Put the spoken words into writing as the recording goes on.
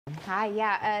Hi,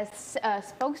 yeah, a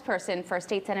spokesperson for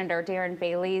State Senator Darren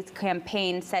Bailey's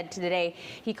campaign said today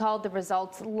he called the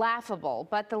results laughable,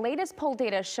 but the latest poll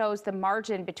data shows the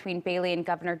margin between Bailey and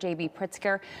Governor JB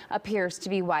Pritzker appears to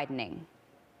be widening.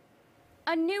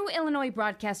 A new Illinois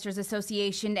Broadcasters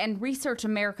Association and Research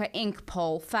America Inc.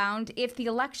 poll found if the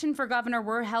election for governor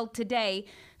were held today,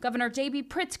 Governor JB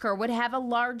Pritzker would have a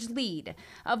large lead.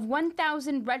 Of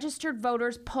 1,000 registered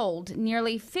voters polled,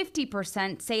 nearly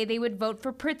 50% say they would vote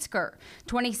for Pritzker.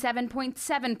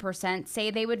 27.7%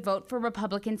 say they would vote for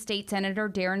Republican State Senator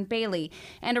Darren Bailey,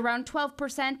 and around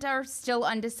 12% are still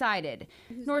undecided.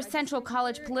 North Central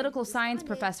College political science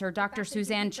professor Dr.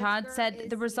 Suzanne Chad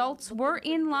said the results were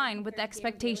in line with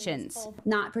expectations.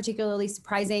 Not particularly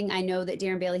surprising. I know that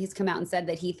Darren Bailey has come out and said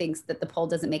that he thinks that the poll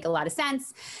doesn't make a lot of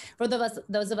sense. For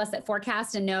those of us that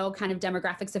forecast and know kind of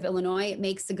demographics of Illinois, it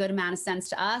makes a good amount of sense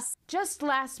to us. Just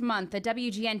last month, the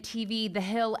WGN-TV The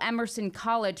Hill Emerson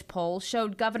College poll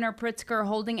showed Governor Pritzker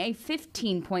holding a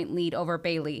 15-point lead over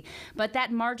Bailey. But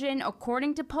that margin,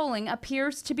 according to polling,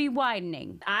 appears to be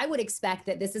widening. I would expect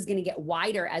that this is going to get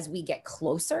wider as we get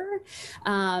closer,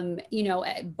 barring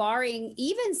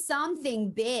even something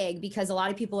big, because a lot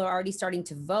of people are already starting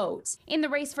to vote. In the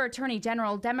race for Attorney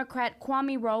General, Democrat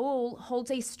Kwame Raoul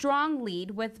holds a strong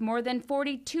lead with more than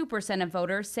 42% of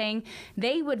voters saying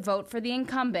they would vote for the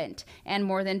incumbent, and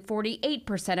more than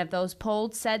 48% of those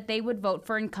polled said they would vote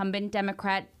for incumbent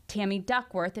Democrat Tammy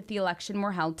Duckworth if the election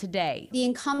were held today. The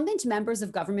incumbent members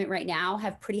of government right now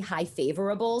have pretty high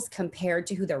favorables compared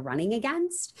to who they're running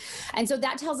against. And so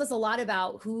that tells us a lot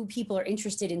about who people are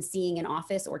interested in seeing in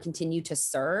office or continue to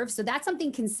serve. So that's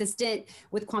something consistent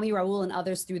with Kwame Raoul and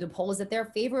others through the polls, that their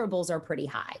favorables are pretty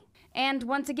high. And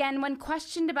once again, when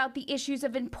questioned about the issues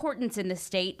of importance in the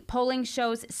state, polling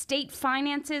shows state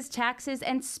finances, taxes,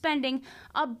 and spending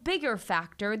a bigger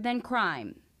factor than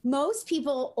crime. Most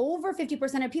people, over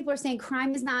 50% of people, are saying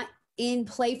crime is not in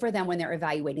play for them when they're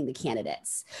evaluating the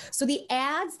candidates. So the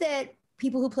ads that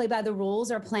people who play by the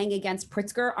rules are playing against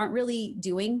Pritzker aren't really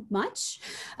doing much.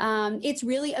 It's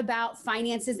really about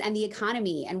finances and the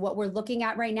economy. And what we're looking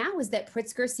at right now is that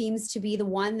Pritzker seems to be the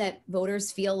one that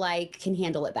voters feel like can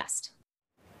handle it best.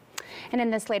 And in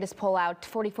this latest poll out,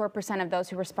 44% of those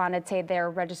who responded say they're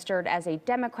registered as a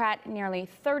Democrat, nearly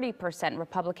 30%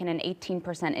 Republican, and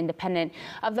 18% independent.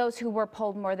 Of those who were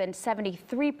polled, more than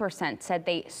 73% said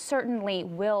they certainly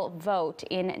will vote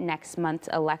in next month's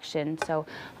election. So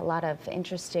a lot of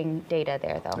interesting data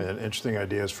there, though. And interesting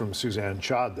ideas from Suzanne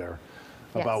Chad there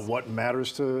about what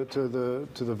matters to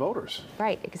the voters.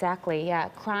 Right, exactly. Yeah,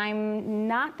 crime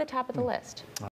not the top of the list.